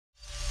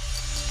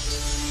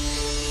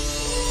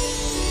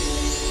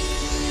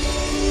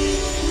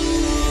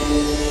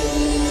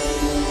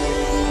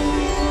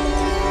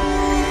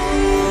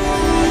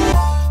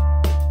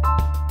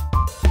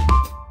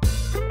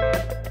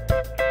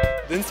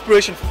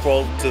inspiration for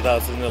Fall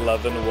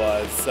 2011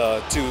 was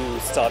two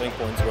starting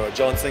points were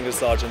John Singer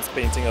Sargent's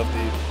painting of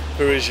the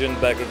Parisian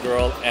beggar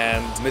girl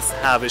and Miss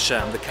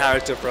Havisham, the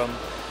character from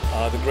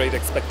The Great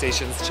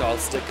Expectations,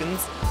 Charles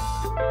Dickens.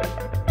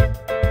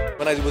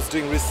 When I was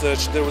doing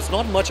research, there was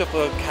not much of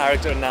a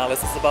character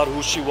analysis about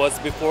who she was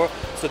before,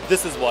 so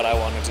this is what I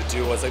wanted to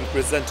do, was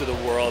present to the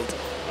world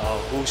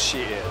who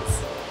she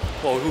is,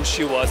 or who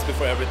she was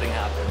before everything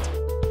happened.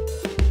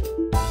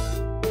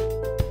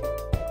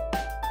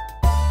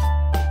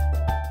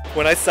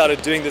 When I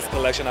started doing this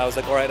collection, I was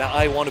like, all right,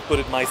 I want to put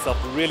it myself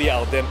really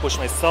out there and push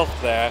myself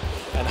there.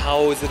 And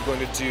how is it going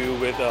to do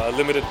with a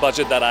limited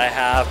budget that I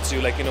have to,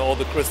 like, you know, all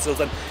the crystals.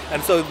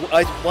 And so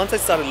once I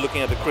started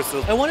looking at the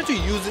crystals, I wanted to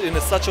use it in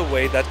such a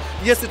way that,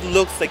 yes, it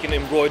looks like an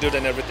embroidered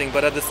and everything,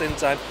 but at the same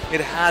time,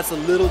 it has a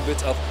little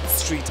bit of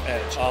street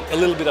edge, a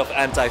little bit of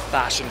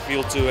anti-fashion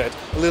feel to it,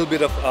 a little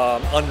bit of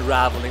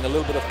unraveling, a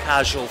little bit of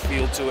casual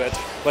feel to it.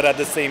 But at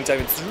the same time,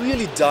 it's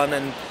really done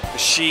and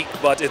chic,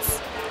 but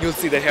you'll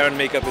see the hair and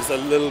makeup is a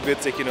little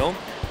bit, like, you know,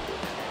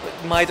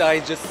 might I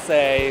just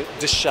say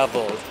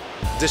disheveled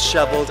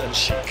and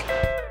chic.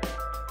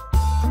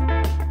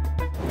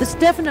 There's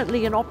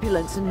definitely an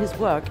opulence in his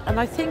work, and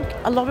I think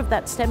a lot of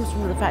that stems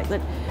from the fact that,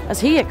 as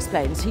he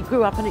explains, he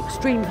grew up in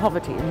extreme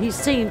poverty and he's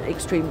seen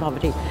extreme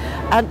poverty,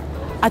 and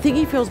I think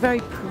he feels very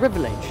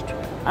privileged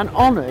and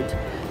honoured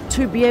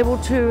to be able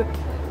to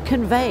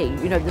convey,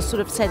 you know, this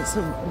sort of sense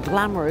of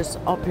glamorous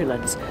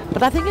opulence.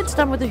 But I think it's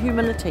done with a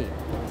humility.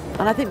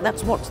 And I think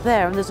that's what's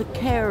there, and there's a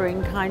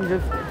caring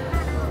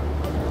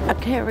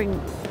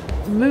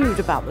mood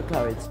about the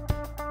clothes.